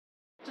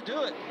to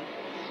do it.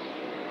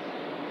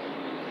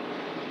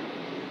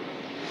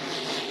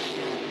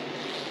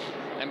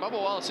 And Bubba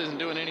Wallace isn't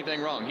doing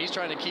anything wrong. He's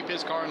trying to keep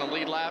his car in the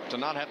lead lap to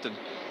not have to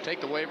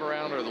take the wave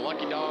around or the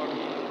lucky dog.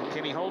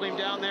 Can he hold him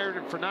down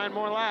there for 9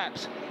 more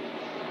laps?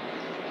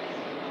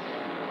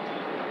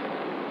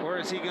 Or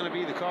is he going to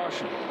be the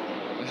caution?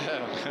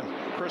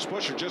 Chris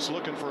Buescher just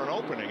looking for an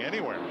opening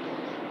anywhere,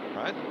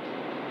 right?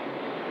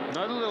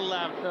 Another little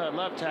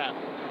love tap.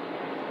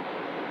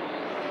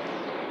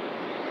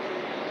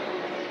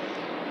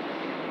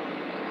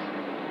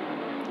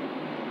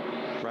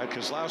 Brad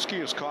Keselowski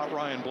has caught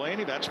Ryan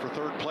Blaney. That's for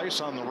 3rd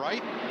place on the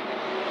right.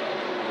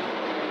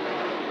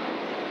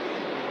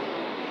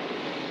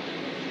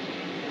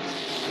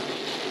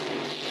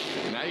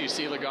 Now you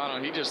see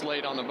Logano. He just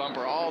laid on the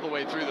bumper all the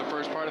way through the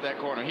first part of that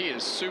corner. He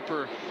is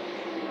super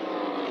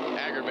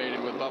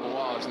aggravated with Bubba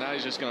Wallace. Now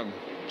he's just going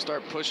to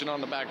start pushing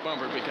on the back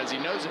bumper because he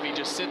knows if he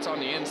just sits on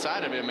the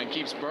inside of him and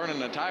keeps burning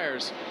the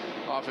tires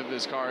off of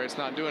his car, it's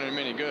not doing him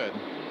any good.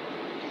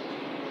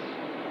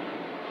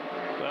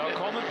 Well,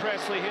 Coleman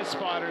Presley, his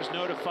spotters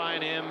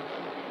notifying him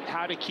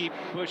how to keep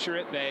Buescher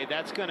at bay.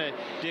 That's going to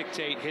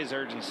dictate his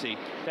urgency.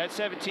 That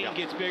 17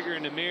 gets bigger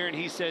in the mirror and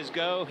he says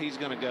go, he's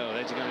going to go.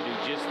 That's going to do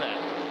just that.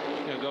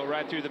 He's going to go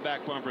right through the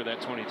back bumper of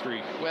that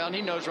 23. Well, and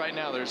he knows right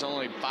now there's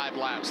only 5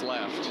 laps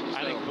left. So.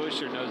 I think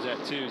Buescher knows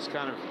that too. He's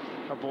kind of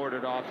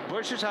aborted off.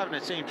 Buescher's having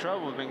the same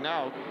trouble with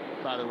McDowell,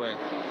 by the way.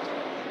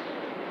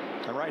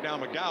 And right now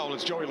McDowell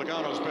is Joey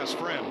Logano's best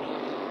friend.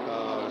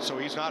 So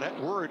he's not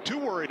too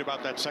worried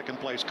about that 2nd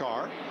place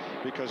car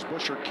because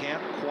Buescher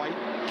can't quite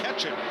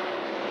catch him.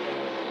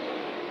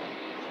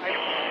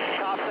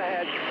 Tops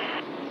ahead.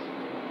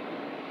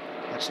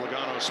 That's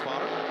Logano's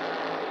spotter.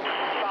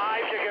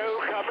 5 to go,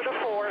 coming to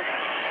 4.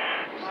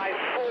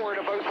 4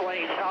 to both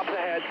lanes, tops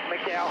ahead,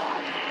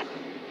 McDowell.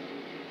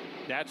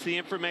 That's the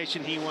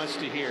information he wants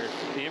to hear.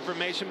 The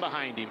information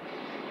behind him.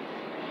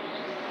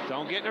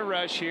 Don't get in a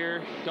rush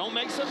here. Don't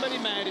make somebody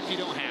mad if you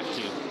don't have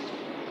to.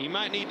 You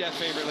might need that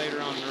favor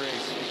later on in the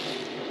race.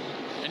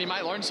 And he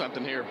might learn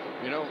something here.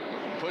 You know,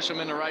 push him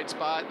in the right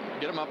spot,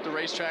 get him up the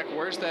racetrack.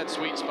 Where's that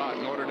sweet spot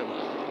in order to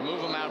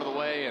move him out of the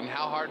way, and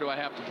how hard do I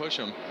have to push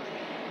him?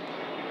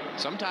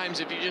 Sometimes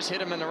if you just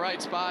hit him in the right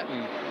spot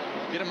and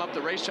get him up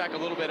the racetrack a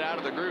little bit out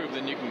of the groove,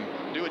 then you can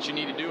do what you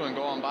need to do and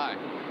go on by.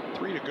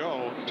 3 to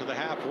go to the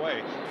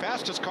halfway.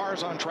 Fastest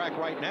cars on track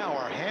right now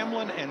are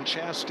Hamlin and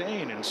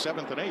Chastain in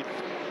 7th and 8th.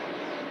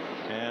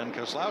 And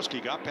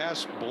Keselowski got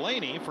past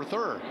Blaney for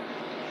 3rd.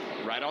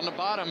 Right on the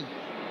bottom.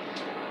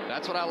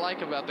 That's what I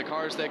like about the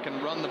cars that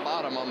can run the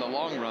bottom on the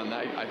long run.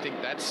 I think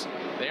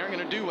they aren't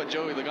going to do what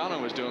Joey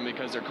Logano was doing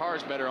because their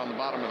car's better on the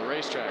bottom of the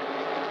racetrack.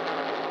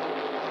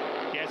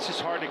 Yeah, it's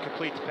just hard to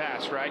complete the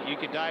pass, right? You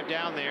can dive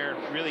down there,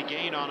 really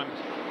gain on them,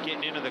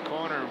 getting into the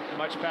corner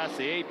much past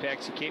the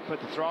apex. You can't put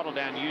the throttle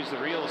down, use the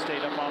real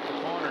estate up off the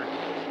corner,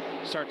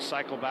 start to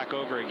cycle back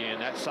over again.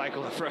 That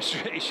cycle of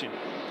frustration.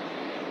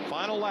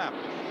 Final lap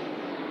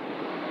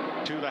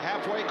to the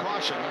halfway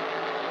caution.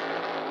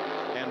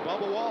 And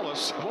Bubba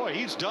Wallace, boy,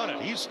 he's done it.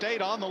 He's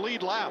stayed on the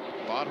lead lap.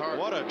 Fought hard.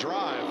 What a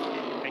drive.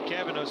 And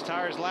Kevin, those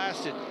tires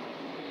lasted.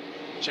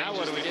 Now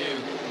what do we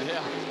do?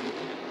 Yeah.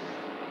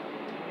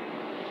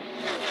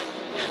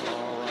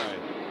 All right.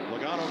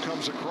 Logano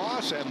comes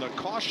across and the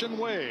caution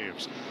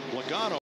waves. Logano